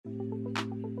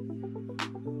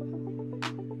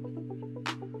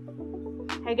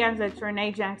Hey guys, it's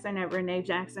Renee Jackson at Renee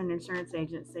Jackson Insurance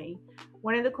Agency.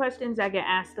 One of the questions I get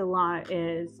asked a lot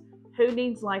is, who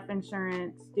needs life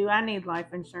insurance? Do I need life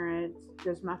insurance?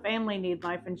 Does my family need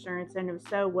life insurance? And if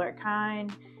so, what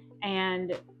kind?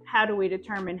 And how do we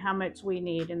determine how much we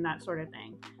need and that sort of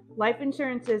thing? Life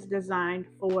insurance is designed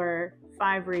for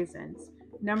 5 reasons.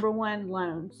 Number one,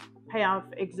 loans. Pay off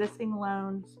existing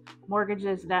loans,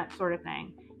 mortgages, that sort of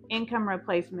thing. Income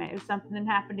replacement. If something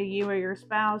happened to you or your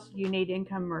spouse, you need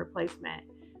income replacement.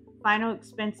 Final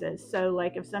expenses. So,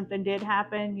 like if something did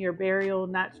happen, your burial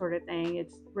and that sort of thing,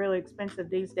 it's really expensive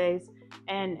these days.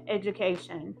 And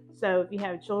education. So, if you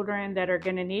have children that are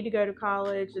going to need to go to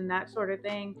college and that sort of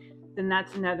thing, then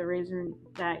that's another reason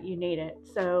that you need it.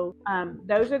 So,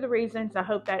 those are the reasons. I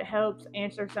hope that helps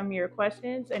answer some of your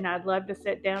questions, and I'd love to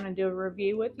sit down and do a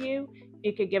review with you.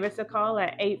 You could give us a call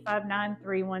at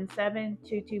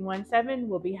 859-317-2217.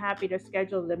 We'll be happy to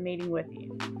schedule the meeting with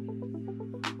you.